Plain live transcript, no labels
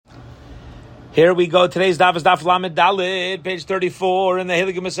Here we go. Today's daf is Daf Lamed Daled, page 34 in the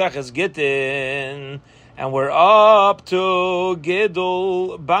Hilgim Maseches Gittin, and we're up to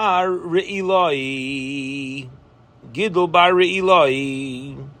Gidul Bar Re'iloi. Gidul Bar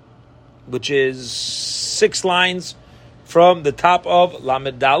Re'iloi, which is 6 lines from the top of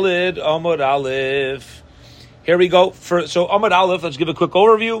Lamed Daled Amud Aleph. Here we go. So Amud Aleph, let's give a quick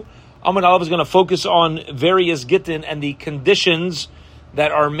overview. Amud Aleph is going to focus on various Gittin and the conditions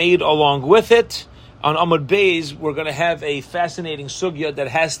that are made along with it. On Amud Beis, we're going to have a fascinating sugya that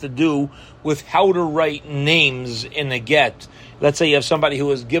has to do with how to write names in a get. Let's say you have somebody who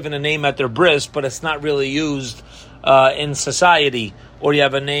was given a name at their bris, but it's not really used in society, or you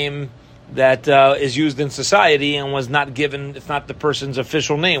have a name that is used in society and was not given, it's not the person's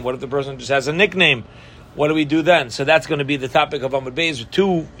official name. What if the person just has a nickname? What do we do then? So that's going to be the topic of Amud Beis, with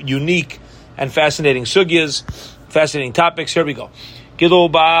 2 unique and fascinating sugyas, fascinating topics. Here we go.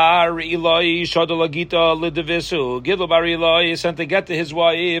 Gidul bar Eloi Shodolagita Lidavisu. Gidul bar Eloi sent to get to his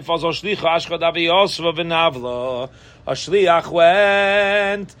wife. A shliach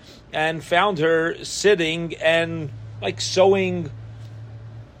went and found her sitting and like sewing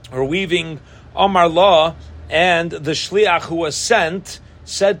or weaving Amar La, and the shliach who was sent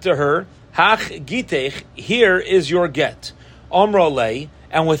said to her, Hach gitech, here is your get. Amrolei,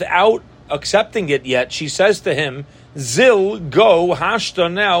 and without accepting it yet, she says to him, Zil, go, hashta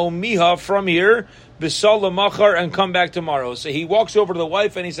now, miha, from here, bisal machar, and come back tomorrow. So he walks over to the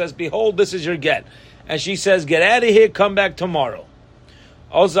wife and he says, behold, this is your get. And she says, get out of here, come back tomorrow.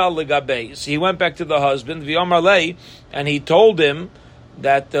 Ozal legabe. So he went back to the husband, v'yamar lei, and he told him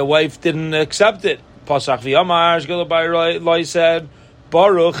that the wife didn't accept it. Pasach v'yamar, Shgilabay Loi said,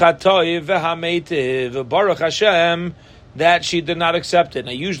 Baruch hatoiv v'hameitiv, Baruch Hashem, that she did not accept it.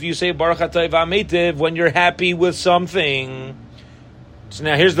 Now, usually you say Baruch Atay V'Ametiv when you're happy with something. So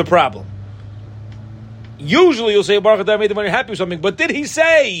now here's the problem. Usually you'll say Baruch Atay V'Ametiv when you're happy with something. But did he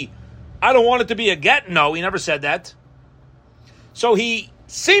say, I don't want it to be a get? No, he never said that. So he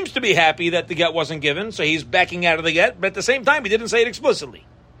seems to be happy that the get wasn't given, so he's backing out of the get, but at the same time he didn't say it explicitly.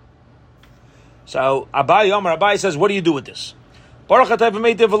 So Abai says, what do you do with this? Baruch Atay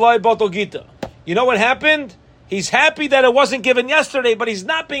V'Ametiv V'Loi Batal Gita. You know what happened? He's happy that it wasn't given yesterday, but he's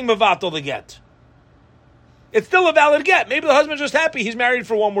not being mevatel the get. It's still a valid get. Maybe the husband's just happy he's married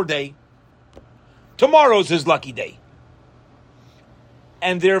for one more day. Tomorrow's his lucky day.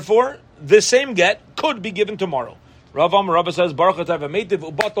 And therefore, this same get could be given tomorrow. Rav Amar Rabba says, Baruch Atay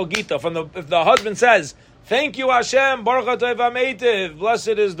V'Ametiv Ubatal Gita. If the husband says, thank you Hashem, Baruch Atay V'Ametiv, blessed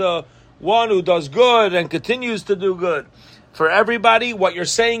is the one who does good and continues to do good. For everybody, what you're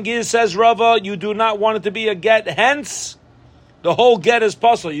saying is, says Rava, you do not want it to be a get. Hence, the whole get is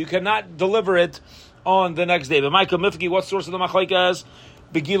puzzle. You cannot deliver it on the next day. But Michael Mifki, what source of the machlaikas?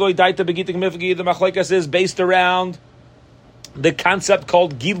 Begiloi daita begitik mifki. The machlaikas is based around the concept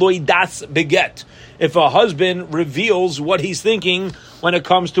called giloi das beget. If a husband reveals what he's thinking when it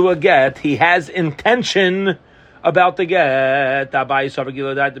comes to a get, he has intention about the get. Abai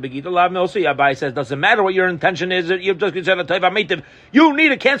says, doesn't matter what your intention is, you've just said a taiva meitiv. You need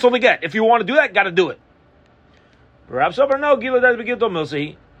to cancel the get. If you want to do that, got to do it. Rav Sober, no, if you're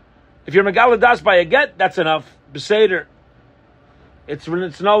megaladas by a get, that's enough. Beseder. It's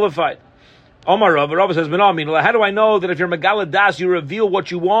nullified. Omar Rav says, how do I know that if you're megaladas, you reveal what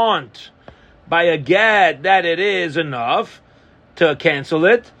you want by a get, that it is enough to cancel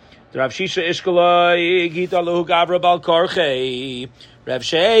it? Rav Shisha Ishkaloi Gita Luhu Gavra Bal Korche. Rav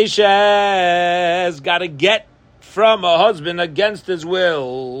Sheishes got to get from a husband against his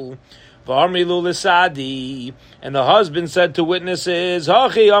will. V'armilu l'sadi, and the husband said to witnesses,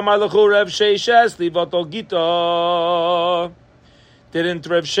 Hachi Amar Lechu Rav Sheishes Livato Gita. Didn't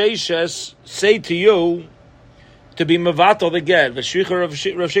Rav Sheishes say to you to be mevatel the get? V'shricha Rav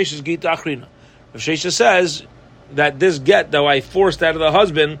Sheishes Gita Achrina. Rav Sheishes says that this get, though I forced out of the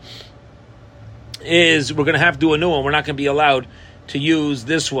husband, is we're going to have to do a new one. We're not going to be allowed to use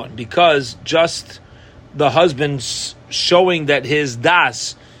this one, because just the husband showing that his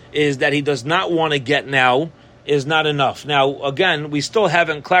das is that he does not want to get now is not enough. Now, again, we still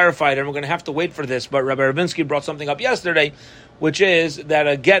haven't clarified, and we're going to have to wait for this, but Rabbi Rabinsky brought something up yesterday, which is that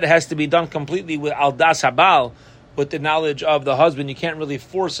a get has to be done completely with al das habal, with the knowledge of the husband. You can't really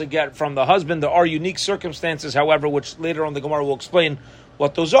force a get from the husband. There are unique circumstances, however, which later on the Gemara will explain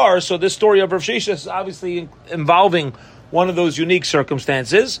what those are. So this story of Rav Sheshes is obviously involving one of those unique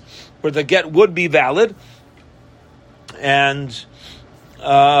circumstances where the get would be valid, and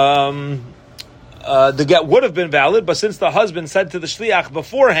the get would have been valid, but since the husband said to the shliach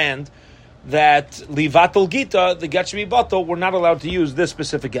beforehand, that livatal gita, the get should be batal, we're not allowed to use this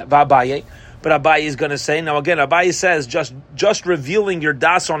specific get. V'Abaye. But Abaye is going to say, now again, Abaye says just revealing your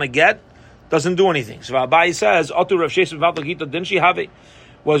das on a get doesn't do anything. So Abaye says, Otu Rav Shesha Mevatel Gita, didn't she have it?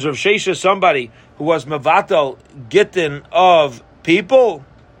 Was Rav Shesha somebody who was Mevatel Gittin of people?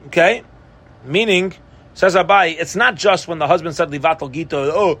 Okay? Meaning, says Abaye, it's not just when the husband said Livatel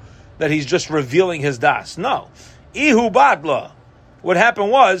Gita, that he's just revealing his das. No. Ihu Batla. What happened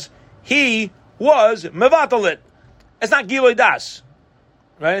was, he was Mevatel it. It's not Giloy Das.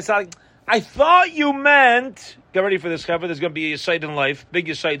 Right? It's not like, I thought you meant, get ready for this, Kevin, there's going to be a sight in life,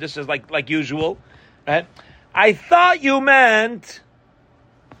 big sight, this is like usual, right? I thought you meant,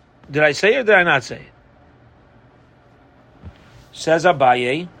 did I say it or did I not say it? Says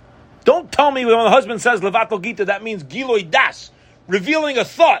Abaye, don't tell me when the husband says Levatel Gita, that means Giloy Das, revealing a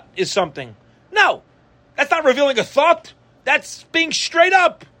thought is something. No, that's not revealing a thought, that's being straight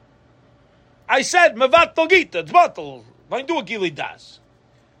up. I said Mevatel Gita, it's batal, I do a Giloy Das.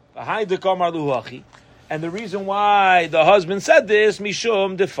 And the reason why the husband said this,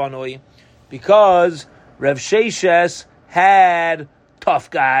 Mishum defanoi, because Rav Sheshes had tough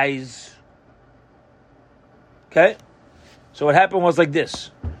guys. Okay? So what happened was like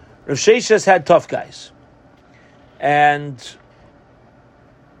this. Rav Sheshes had tough guys. And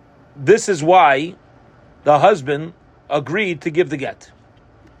this is why the husband agreed to give the get.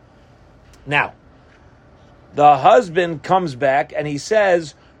 Now, the husband comes back and he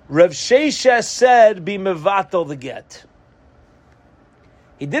says, Rav Sheshes said, be mevatel the get.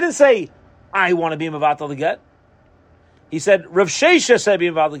 He didn't say, I want to be mevatel the get. He said, Rav Sheshes said, be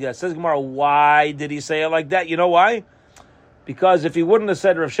mevatel the get. Says Gemara, why did he say it like that? You know why? Because if he wouldn't have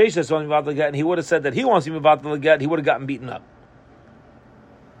said Rav Sheshes wants to be mevatel the get, and he would have said that he wants to be mevatel the get, he would have gotten beaten up.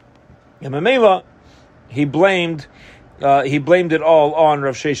 And Mamela, he blamed it all on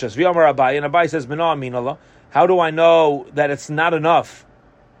Rav Sheshes. V'amar Abaye, and Abaye says, Mina aminallah. How do I know that it's not enough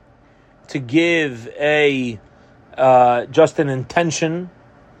to give a just an intention,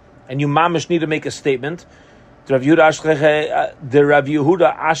 and you mamish need to make a statement? The Rav Yehuda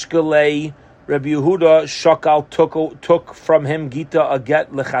Ashkelei, Rav Yehuda Shakal took from him Gita a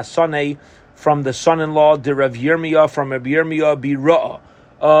get lechasane from the son-in-law, the Rav Yirmiyah from Rav Yirmiyah Bira'ah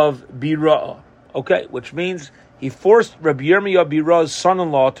of Bira'ah. Okay, which means he forced Rav Yirmiyah Bira'ah's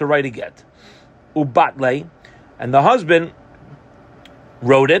son-in-law to write a get. Ubatle, and the husband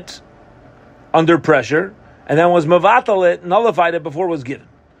wrote it under pressure, and then was mevatel it, nullified it before it was given.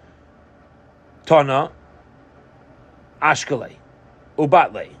 Tana, Ashkelei,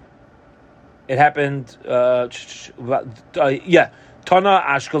 Ubatle. It happened, Tana,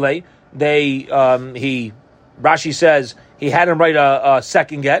 Ashkelei. Rashi says, he had him write a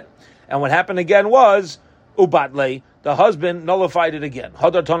second get, and what happened again was, Ubatle, the husband nullified it again.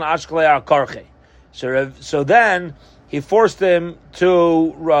 Hadar Tana Ashkelei Akarche. So then, he forced him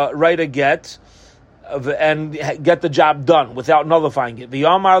to write a get and get the job done without nullifying it.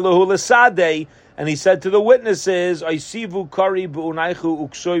 V'yamar lehu l'sadeh, and he said to the witnesses, "Aisivu kari b'unaychu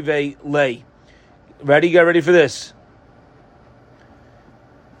uksoive lei." Ready? Get ready for this.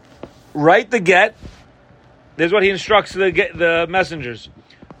 Write the get. This is what he instructs the messengers.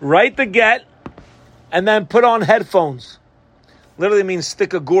 Write the get, and then put on headphones. Literally means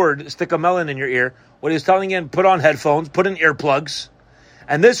stick a melon in your ear. What he's telling you, put on headphones, put in earplugs,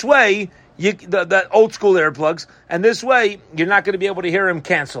 and this way, the old school earplugs, and this way, you're not going to be able to hear him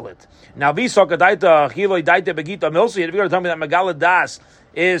cancel it. Now, if you're going to tell me that Megala Das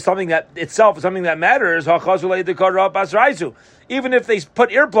is something that itself is something that matters, even if they put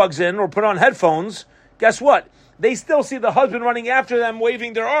earplugs in or put on headphones, guess what? They still see the husband running after them,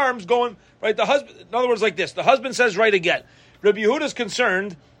 waving their arms, going, right, the husband, in other words, like this, the husband says, write a get. Rabbi Yehuda is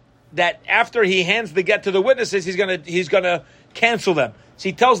concerned that after he hands the get to the witnesses, he's gonna cancel them. So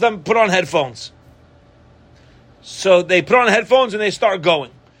he tells them, put on headphones. So they put on headphones and they start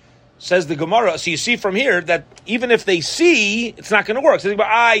going. Says the Gemara. So you see from here that even if they see, it's not going to work. So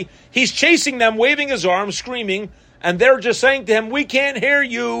he's chasing them, waving his arms, screaming, and they're just saying to him, we can't hear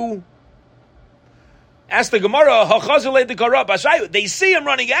you. Ask the Gemara, they see him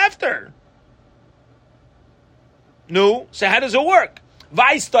running after. No. So how does it work?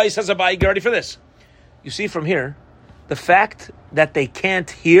 Vaistai says Abaye, get ready for this. You see from here, the fact that they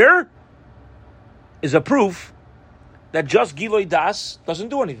can't hear is a proof that just Giloy Das doesn't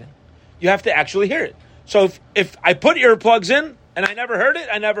do anything. You have to actually hear it. So if I put earplugs in and I never heard it,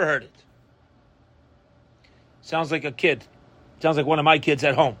 I never heard it. Sounds like a kid. Sounds like one of my kids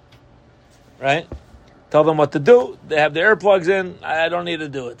at home. Right? Tell them what to do. They have their earplugs in. I don't need to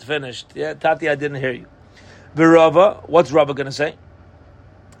do it. Finished. Yeah, Tati, I didn't hear you. Virava, what's Rava going to say?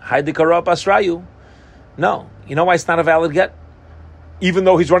 Haidikara Pasrayu. No. You know why it's not a valid get? Even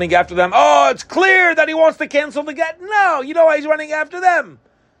though he's running after them. Oh, it's clear that he wants to cancel the get. No. You know why he's running after them?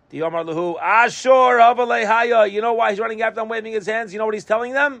 The Omar Lahu, Ashur Avalehaya. You know why he's running after them, waving his hands? You know what he's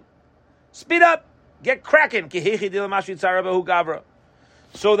telling them? Speed up. Get cracking.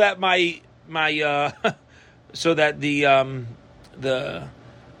 So that so that the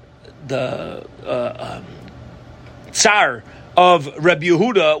tsar of Rabbi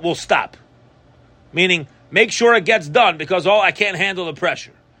Yehuda will stop. Meaning, make sure it gets done because I can't handle the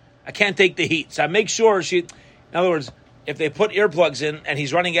pressure. I can't take the heat. So I make sure in other words, if they put earplugs in and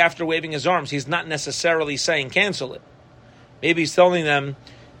he's running after waving his arms, he's not necessarily saying cancel it. Maybe he's telling them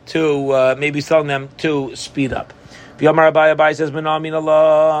to speed up. V'yamar Abai says,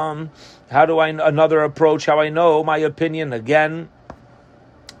 how do I another approach? How I know my opinion again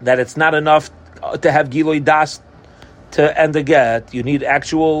that it's not enough to have Giloi Das to end the get. You need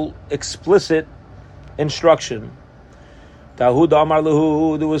actual explicit instruction. Tahud Amar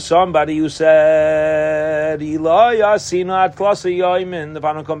Lahu, there was somebody who said, if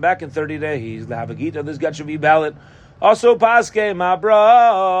I don't come back in 30 days, this get should be valid. Also, Paske, my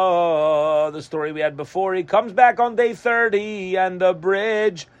bro, the story we had before, he comes back on day 30 and the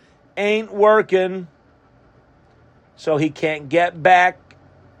bridge ain't working. So he can't get back,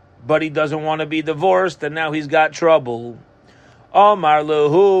 but he doesn't want to be divorced, and now he's got trouble. Omar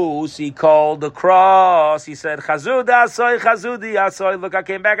Lahu, he called the cross. He said, Chazudi asoy. Look, I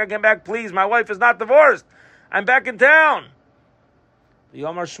came back. Please, my wife is not divorced. I'm back in town. The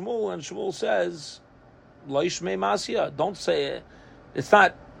Omar Shmuel, and Shmuel says, Loishmei Masya. Don't say it. It's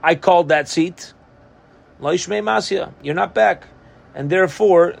not, I called that seat. Loishmei Masya. You're not back. And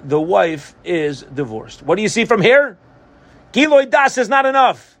therefore, the wife is divorced. What do you see from here? Giloi Das is not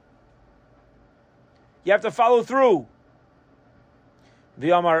enough. You have to follow through.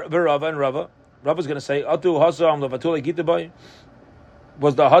 V'yamar v'Rava and Rava. Rava's going to say, Atu hasam levatul gitaboy.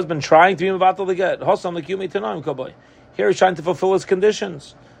 Was the husband trying to be mevatel the get? Hasam lekumi tanaim kaboy. Here he's trying to fulfill his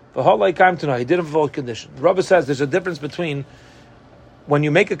conditions. V'holai kaim tonight. He didn't fulfill his condition. Rava says there's a difference between when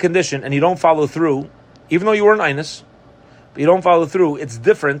you make a condition and you don't follow through, even though you were an einus, but you don't follow through. It's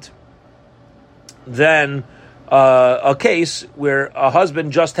different than a case where a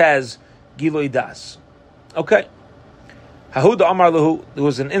husband just has Giloi Das. Okay. Hahuda Amar Lahu, there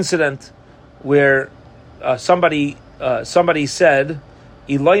was an incident where somebody said,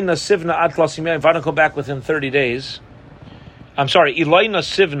 Ilayna Sivna Ad Klasim, if I don't come back within 30 days, I'm sorry, Ilayna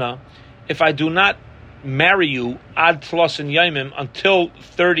Sivna, if I do not marry you Ad Klasim Yaimim until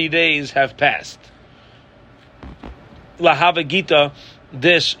 30 days have passed. Lahava Gita,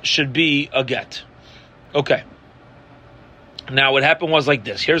 this should be a get. Okay. Now what happened was like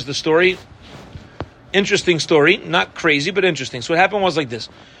this. Here's the story. Interesting story, not crazy, but interesting. So what happened was like this.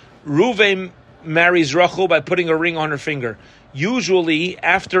 Reuven marries Rachel by putting a ring on her finger. Usually,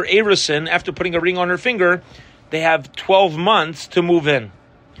 after Erison, after putting a ring on her finger, they have 12 months to move in.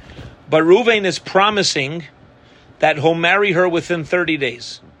 But Reuven is promising that he'll marry her within 30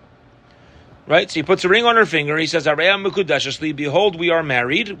 days. Right? So he puts a ring on her finger. He says, behold, we are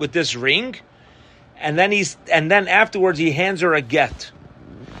married with this ring. And then afterwards, he hands her a get.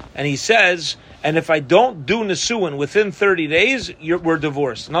 And he says, and if I don't do Nesuin within 30 days, we're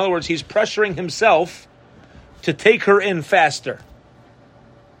divorced. In other words, he's pressuring himself to take her in faster.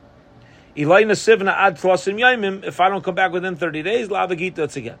 If I don't come back within 30 days,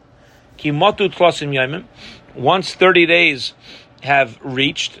 it's again. Once 30 days have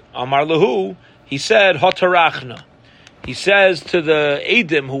reached, Amar Lahu, he said, Hotarachna. He says to the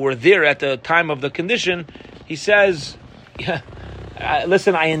Eidim who were there at the time of the condition, he says,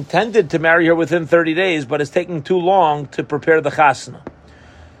 listen, I intended to marry her within 30 days, but it's taking too long to prepare the chasna.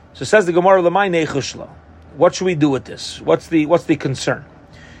 So says the Gemara, Lamai nechushla. What should we do with this? What's the concern?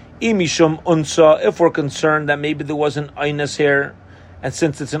 Imishum unsa, if we're concerned that maybe there was an einus here, and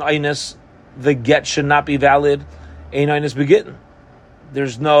since it's an einus, the get should not be valid, ein einus begitten.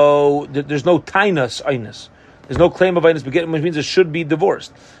 There's no tainus einus. There's no claim of einus begitten, which means it should be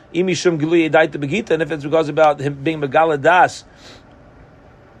divorced. Imishum gilui edaita begita, and if it's because about him being megaladas,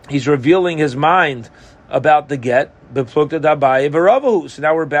 he's revealing his mind about the get. Beplukta Abaye v'Ravahu. So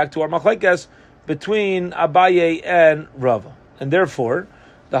now we're back to our machlekes between Abaye and Rava, and therefore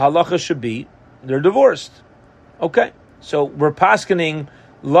the halacha should be they're divorced. Okay, so we're paskening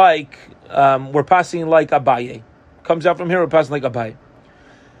like Abaye. Comes out from here. We're passing like Abaye.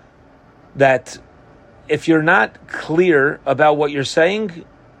 That if you're not clear about what you're saying,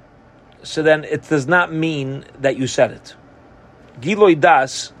 so then it does not mean that you said it. Giloi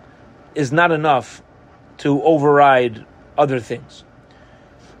Das is not enough to override other things.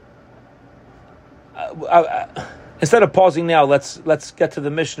 instead of pausing now, let's get to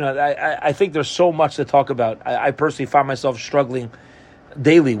the Mishnah. I think there's so much to talk about. I personally find myself struggling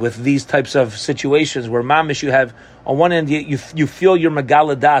daily with these types of situations where mamish, you have on one end you feel your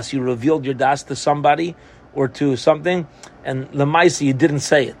megala das, you revealed your das to somebody or to something, and lemaisi you didn't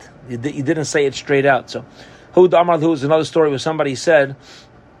say it. You didn't say it straight out. So, Hud Amar Hu is another story where somebody said,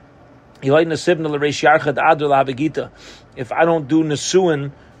 if I don't do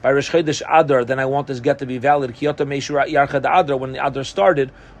nesuin by Rosh Chodesh Adar, then I want this get to be valid. Kiyota Meishu Yarchad Adar, when the Adar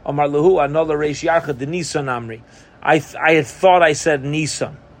started, Amar Lahu another Reish Yarchad the Nisan Amri. I had thought I said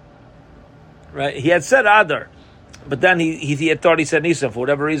Nisan, right? He had said Adar, but then he had thought he said Nisan for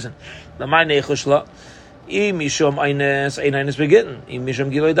whatever reason. Lamai Nechushla. Mishum Eines Begitten.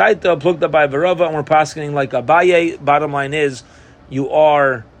 Mishum Giloi Daita Plukta by Verova, and we're passing like Abaye. Bottom line is,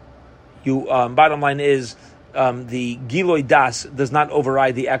 bottom line is, the Giloi Das does not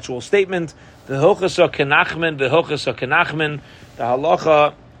override the actual statement. The Hochasa Kenachman, the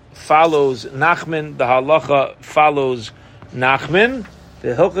halacha follows Nachman, the halacha follows Nachman, the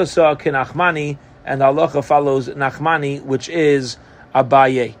Hochasa Kenachmani, and the halacha follows Nachmani, which is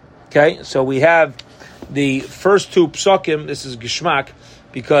Abaye. Okay, so we have the first two psukim. This is Gishmak,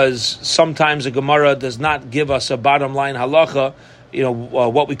 because sometimes the Gemara does not give us a bottom line halacha,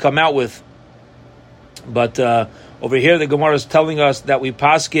 what we come out with. But over here, the Gemara is telling us that we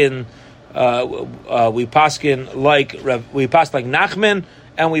paskin like Nachman,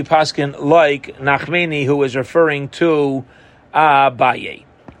 and we paskin like Nachmani, who is referring to Abaye.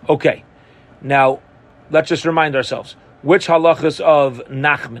 Okay, now let's just remind ourselves which halachas of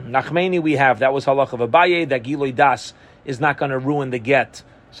Nachman. Nachmani we have, that was halacha of Abaye, that Giloi Das is not going to ruin the get.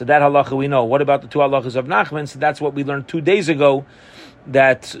 So that halacha we know. What about the two halachas of Nachman? So that's what we learned 2 days ago,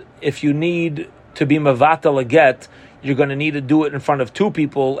 that if you need to be mevatel a get, you're going to need to do it in front of 2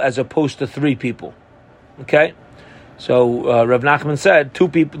 people as opposed to 3 people. Okay? So Rav Nachman said 2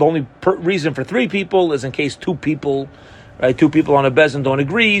 people. The only reason for 3 people is in case 2 people, right? 2 people on a bezin don't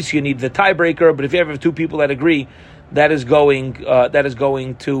agree, so you need the tiebreaker. But if you ever have 2 people that agree, that is going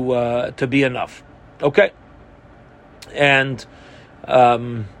to be enough. Okay? And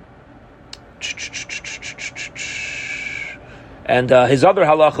his other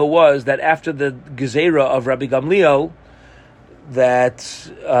halacha was that after the gezerah of Rabbi Gamliel,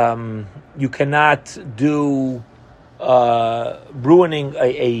 that you cannot do ruining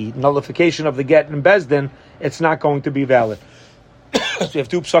a nullification of the get in Bezdin. It's not going to be valid. So you have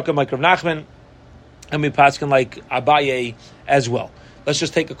 2 psukim like Rav Nachman, and we paskin like Abaye as well. Let's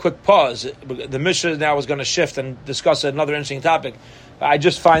just take a quick pause. The Mishnah now is going to shift and discuss another interesting topic. I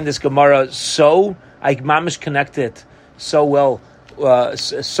just find this Gemara I mamish connect it so well,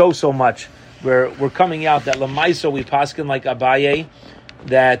 so much. We're coming out that Lamaisa we paskin like Abaye,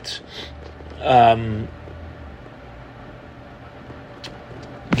 that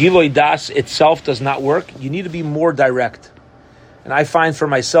Giloi Das itself does not work. You need to be more direct. And I find for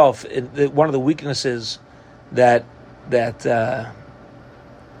myself one of the weaknesses that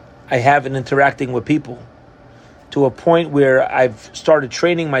I have in interacting with people, to a point where I've started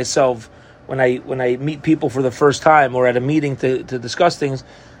training myself when I meet people for the first time or at a meeting to discuss things.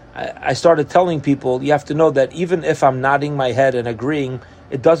 I started telling people, you have to know that even if I'm nodding my head and agreeing,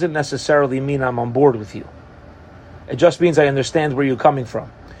 it doesn't necessarily mean I'm on board with you. It just means I understand where you're coming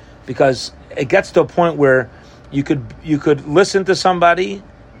from, because it gets to a point where you could listen to somebody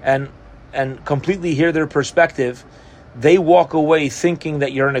and completely hear their perspective. They walk away thinking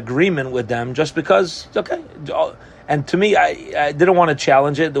that you're in agreement with them just because it's okay. And to me, I didn't want to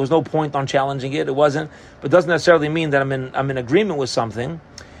challenge it. There was no point on challenging it. It wasn't, but it doesn't necessarily mean that I'm in agreement with something.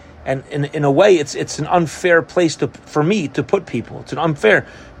 And in a way, it's an unfair place for me to put people. It's an unfair,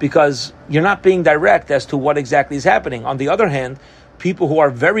 because you're not being direct as to what exactly is happening. On the other hand, people who are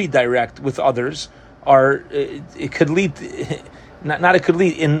very direct with others it could lead,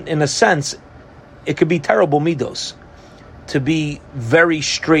 in a sense, it could be terrible midos. To be very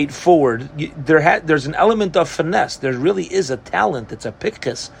straightforward, there's an element of finesse. There really is a talent. It's a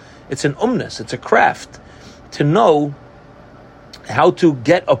pikkus. It's an umnus. It's a craft to know how to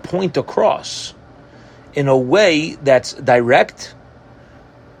get a point across in a way that's direct,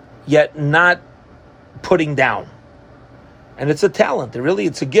 yet not putting down. And it's a talent.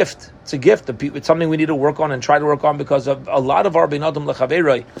 It's a gift. It's a gift. It's something we need to work on and try to work on, because of a lot of our bin adam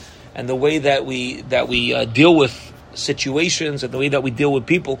lechaveroi and the way that we deal with situations and the way that we deal with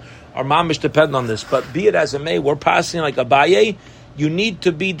people, our mamish depend on this. But be it as it may, we're passing like Abaye. You need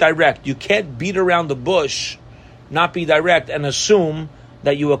to be direct. You can't beat around the bush, not be direct, and assume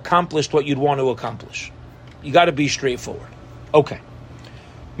that you accomplished what you'd want to accomplish. You got to be straightforward. Okay.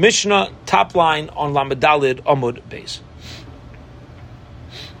 Mishnah, top line on Lamed Amud Beis.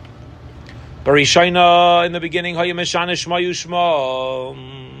 Barishaina, in the beginning,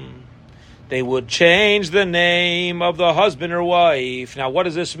 they would change the name of the husband or wife. Now, what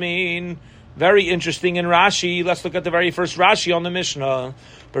does this mean? Very interesting in Rashi. Let's look at the very first Rashi on the Mishnah.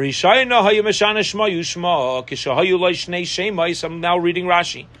 I'm now reading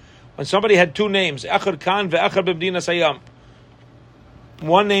Rashi. When somebody had two names,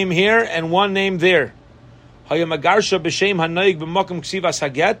 one name here and one name there, they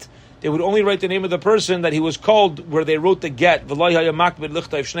would only write the name of the person that he was called where they wrote the get,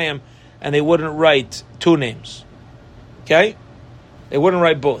 and they wouldn't write two names. Okay? They wouldn't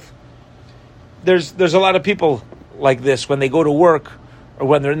write both. There's a lot of people like this. When they go to work or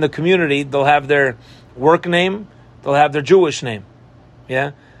when they're in the community, they'll have their work name, they'll have their Jewish name.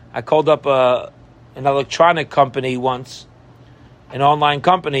 Yeah? I called up an electronic company once, an online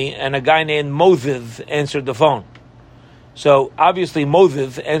company, and a guy named Moziv answered the phone. So, obviously,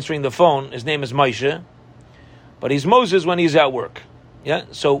 Moziv answering the phone, his name is Moshe, but he's Moses when he's at work. Yeah?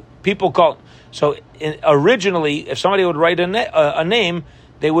 So, people call... So, originally, if somebody would write a name,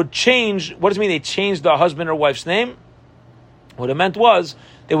 they would change... What does it mean they changed the husband or wife's name? What it meant was,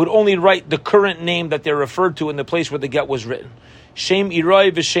 they would only write the current name that they're referred to in the place where the get was written. Shem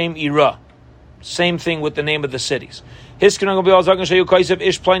Iroi v'Shem Ira. Same thing with the name of the cities. However,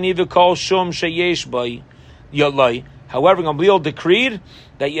 Gamliel decreed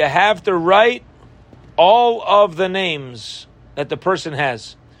that you have to write all of the names that the person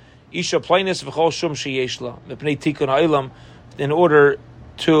has. Isha plainis v'chol shum sheyeshla mepnei tikun ha'ilam, in order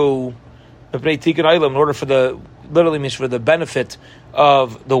for the, literally means for the benefit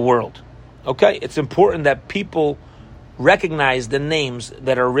of the world. Okay, it's important that people recognize the names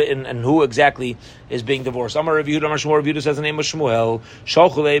that are written and who exactly is being divorced. Amar Rav Yehuda, Amar Shmuel, Rav Yehuda says the name of Shmuel.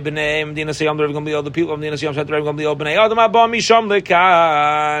 Shalchulei b'nei Medina Seyam, the people of Medina Seyam said Rav Gamliel b'nei Adam Abba Misham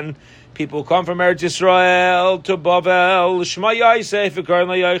Lekan. People come from Eretz Yisrael to Bavel. Shema Yosef, V'karn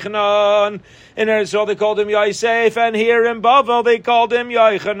Yochanan. In Eretz Yisrael they called him Yosef, and here in Bavel they called him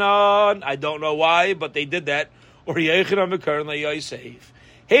Yochanan. I don't know why, but they did that. Or Yochanan V'karn Yosef.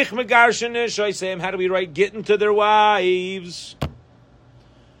 How do we write Gittin to their wives?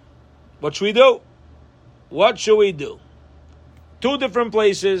 What should we do? What should we do? Two different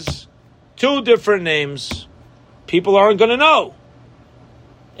places, two different names. People aren't going to know.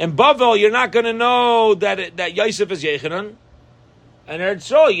 In Bavel, you're not going to know that Yosef is Yechanan. And Eretz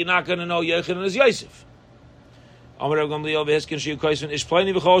Yisrael, you're not going to know Yechanan is Yosef.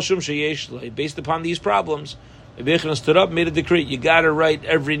 Based upon these problems, Yechanan stood up, made a decree. You got to write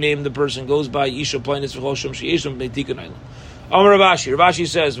every name the person goes by. Isha plainis v'chol shum sheyeshlam b'tikun ha'ilam. Amar Ravashi. Ravashi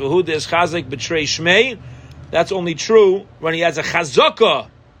says, "V'hu des chazak b'trei shmei." That's only true when he has a chazaka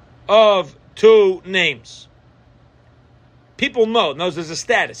of two names. People know. Knows there's a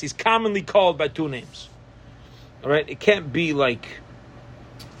status. He's commonly called by two names. All right. It can't be like,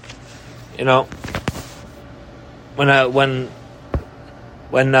 when I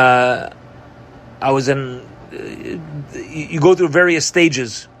was in. You go through various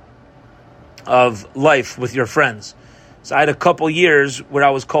stages of life with your friends. So I had a couple years where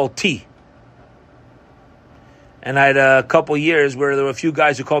I was called T. And I had a couple years where there were a few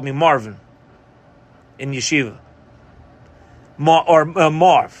guys who called me Marvin in yeshiva.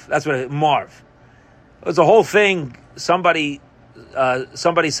 Marv. That's what Marv. It was a whole thing. Somebody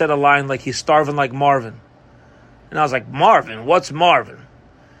said a line like, he's starving like Marvin. And I was like, Marvin? What's Marvin?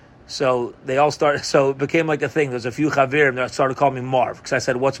 So they all started. So it became like a thing. There's a few chavirim that started calling me Marv because I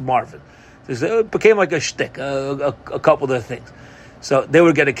said, "What's Marvin?" So it became like a shtick, a couple of things. So they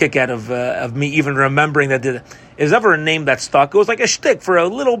would get a kick out of me even remembering that. It was never a name that stuck. It was like a shtick for a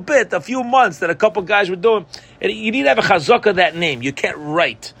little bit, a few months that a couple guys were doing. And you need to have a chazaka that name. You can't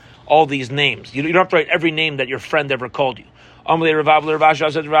write all these names. You don't have to write every name that your friend ever called you. Amalei Rav Rav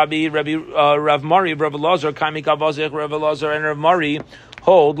said Rabbi Rav Mari, Rav Elazar, Kaimi Kavazich, Rav Elazar, and Rav Mari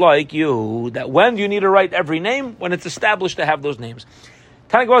hold like you, that when do you need to write every name? When it's established to have those names.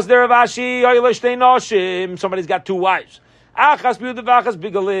 Somebody's got two wives. One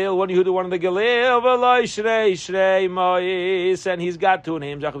Yehuda, one of the Galil, and he's got two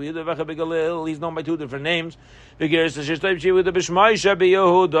names. He's known by two different names. He divorces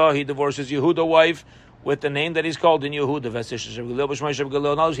Yehuda wife with the name that he's called in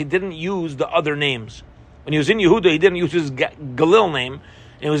Yehuda. Notice he didn't use the other names. When he was in Yehuda, he didn't use his Galil name.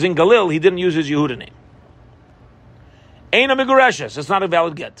 And he was in Galil, he didn't use his Yehuda name. Eina Megureshes, it's not a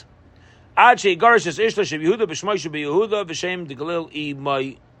valid get. You got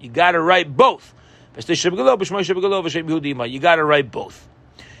to write both. You got to write both.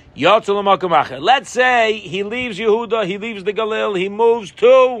 Let's say he leaves Yehuda, he leaves the Galil, he moves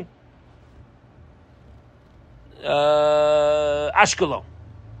to Ashkelon.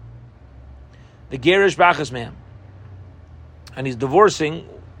 The Gerish Bachas man. And he's divorcing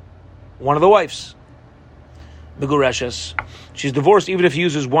one of the wives. Megureshes. She's divorced even if he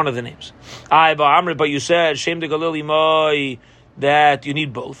uses one of the names. But you said, Shem de Galil Imoi, that you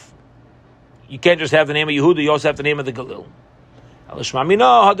need both. You can't just have the name of Yehuda, you also have the name of the Galil.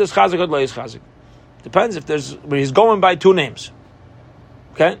 Depends if he's going by two names.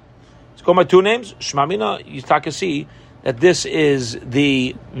 Okay? He's going by two names. Shmamina, you can see that this is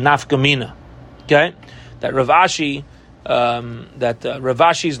the nafkamina. Okay? That Ravashi's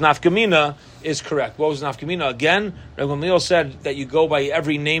nafkamina is correct. What was nafkamina? Again, Rav Gamliel said that you go by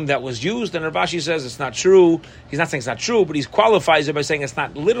every name that was used, and Ravashi says it's not true. He's not saying it's not true, but he qualifies it by saying it's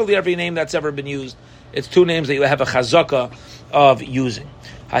not literally every name that's ever been used. It's two names that you have a chazaka of using.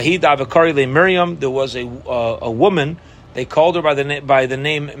 Hahid Avakari le Miriam. There was a woman. They called her by the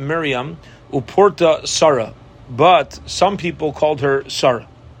name Miriam, Uporta Sarah, but some people called her Sarah.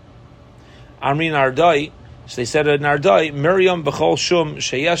 Amri Nardai. So they said in Nardai, Miriam b'chol shum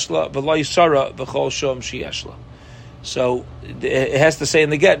sheyeshla v'loi Sarah b'chol shum sheyeshla. So it has to say in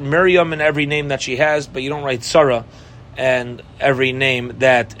the get Miriam in every name that she has, but you don't write Sarah and every name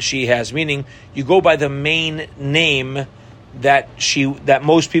that she has. Meaning you go by the main name that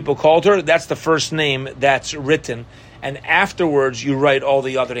most people called her. That's the first name that's written, and afterwards you write all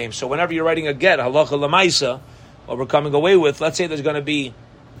the other names. So whenever you're writing a get halacha lamaisa, what we're coming away with, let's say there's going to be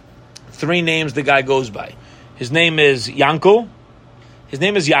three names the guy goes by. His name is Yankel. His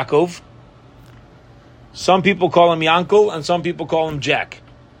name is Yaakov. Some people call him Yankel, and some people call him Jack.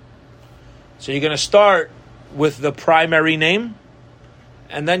 So you're going to start with the primary name,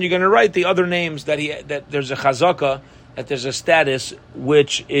 and then you're going to write the other names that there's a chazaka, that there's a status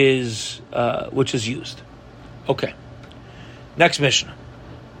which is used. Okay. Next Mishnah.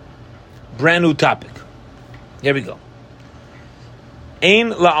 Brand new topic. Here we go.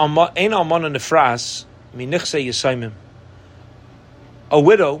 Ein almana nefras minichse yisaimim. A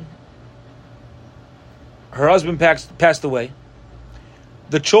widow, her husband passed away.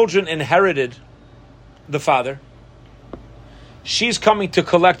 The children inherited the father. She's coming to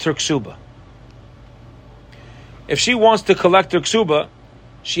collect her ksuba. If she wants to collect her ksuba,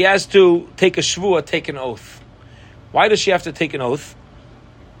 she has to take a shvuah, take an oath. Why does she have to take an oath?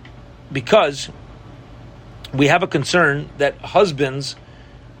 Because we have a concern that husbands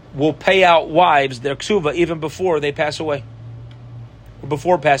will pay out wives their ksuba even before they pass away, or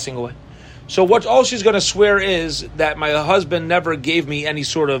before passing away. So all she's going to swear is that my husband never gave me any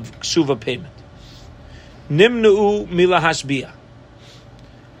sort of ksuva payment. Nimnu mila hasbia.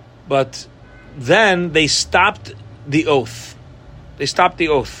 But then they stopped the oath. They stopped the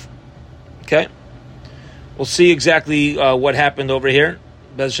oath. Okay? We'll see exactly what happened over here,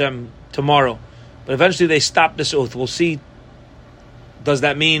 Bez Hashem, tomorrow. But eventually they stopped this oath. We'll see. Does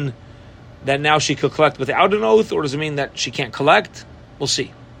that mean that now she could collect without an oath, or does it mean that she can't collect? We'll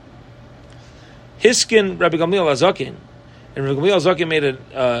see. Hiskin Rabbi Gamliel Azakin, and Rabbi Gamliel Azakin made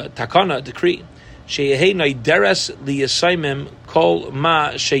a takana, a decree, sheyehei naideres liyasaimim kol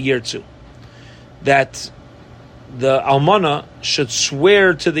ma sheyirtzu, that the almana should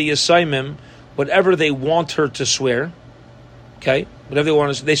swear to the yasaimim whatever they want her to swear. Okay, whatever they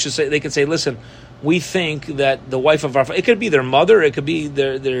want, they should say. They could say, "Listen, we think that the wife of our it could be their mother, it could be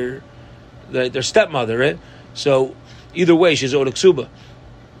their stepmother, right? So either way, she's owed a ksuba.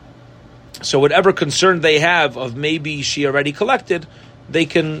 So whatever concern they have of maybe she already collected, they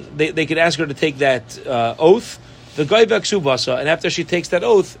could ask her to take that oath, the gaiva ksubasa, and after she takes that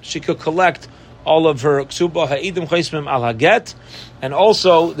oath, she could collect all of her ksuba ha'idim chaismim al haget. And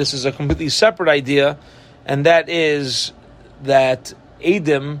also, this is a completely separate idea, and that is that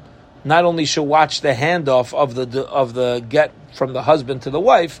Edim not only should watch the handoff of the get from the husband to the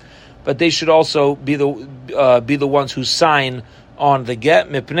wife, but they should also be the ones who sign on the get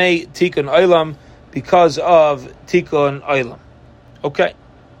mipnei tikkun olam, because of tikkun olam. Okay,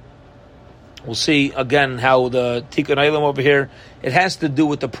 we'll see again how the tikkun olam over here, it has to do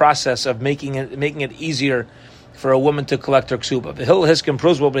with the process of making it easier for a woman to collect her ksuba. He'll hiskim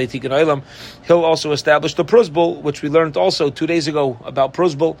pruzbul b'nei tikkun olam. He'll also establish the pruzbul, which we learned also 2 days ago about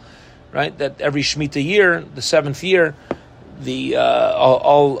pruzbul, right? That every Shemitah year, the 7th year, the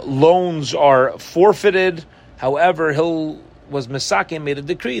all loans are forfeited. However, was Mesakim made a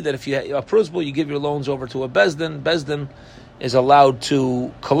decree that if you have a pruzbul, you give your loans over to a bezdin. Bezdin is allowed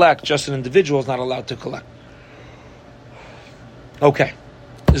to collect. Just an individual is not allowed to collect. Okay.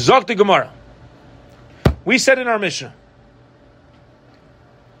 Zok the Gemara. We said in our Mishnah,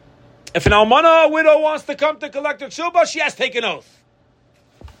 If an almana, a widow, wants to come to collect a ksuba, she has to take an oath.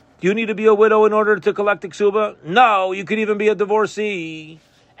 Do you need to be a widow in order to collect a ksuba? No, you could even be a divorcee.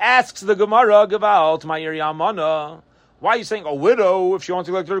 Asks the Gemara, Gevalt, Ma'ir Yamana. Why are you saying a widow, if she wants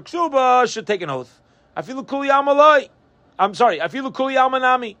to collect her ksuba, should take an oath? I feel kuli amalai. I feel kuli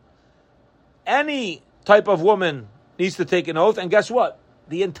almanami. Any type of woman needs to take an oath, and guess what?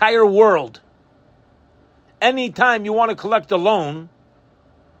 The entire world. Anytime you want to collect a loan,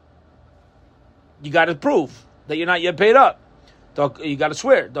 you got to prove that you're not yet paid up. You got to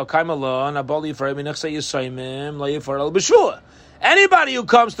swear. Anybody who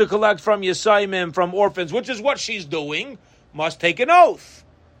comes to collect from Yisayimim, from orphans, which is what she's doing, must take an oath.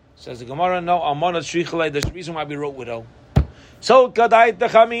 Says the Gemara, no, Almanat Shrichale, there's a reason why we wrote widow. So, Kadait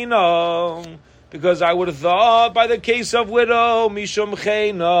Techamino, because I would have thought by the case of widow, Mishum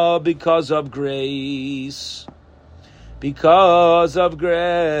Chena, because of grace. Because of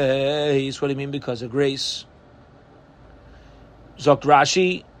grace. What do you mean because of grace? Zok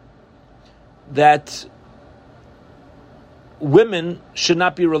Rashi, that women should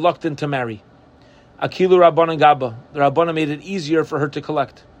not be reluctant to marry. Akilu Rabbana Gaba. The Rabbana made it easier for her to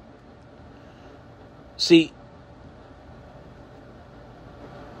collect. See,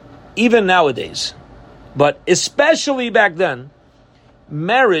 even nowadays, but especially back then,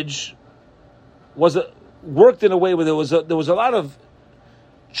 marriage was worked in a way where there was a lot of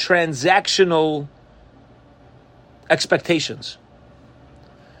transactional expectations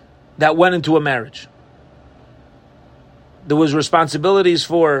that went into a marriage. There was responsibilities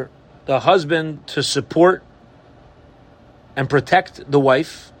for the husband to support and protect the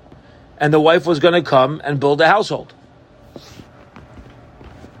wife, and the wife was going to come and build a household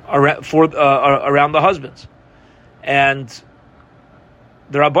around the husbands. And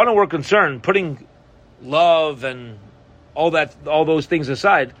the Rabbanan were concerned, putting love and all those things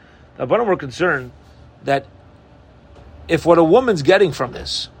aside, the Rabbanan were concerned that if what a woman's getting from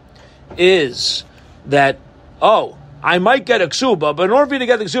this is that, I might get a ksuba, but in order for me to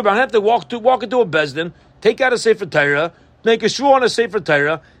get the ksuba, I have to walk into a bezdin, take out a sefer Torah, make a shvu on a sefer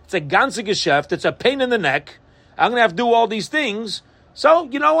Torah. It's a ganze geschäft. It's a pain in the neck. I'm going to have to do all these things. So,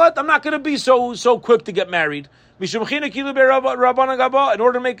 you know what? I'm not going to be so quick to get married. In order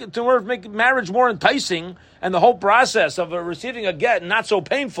to make marriage more enticing and the whole process of receiving a get not so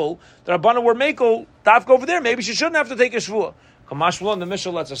painful, the Rabbanan were makel dafka over there. Maybe she shouldn't have to take a shvuah. Kamashmul, and the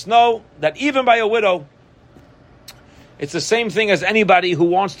Mishnah lets us know that even by a widow, it's the same thing as anybody who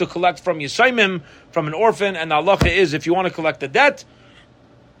wants to collect from Yisayimim, from an orphan, and the halacha is if you want to collect the debt,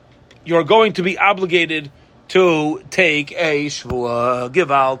 you're going to be obligated to take a shvuah.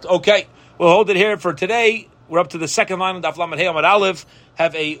 Give out. Okay, we'll hold it here for today. We're up to the second line of Daf Hayomi Gittin Daf.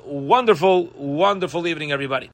 Have a wonderful, wonderful evening, everybody.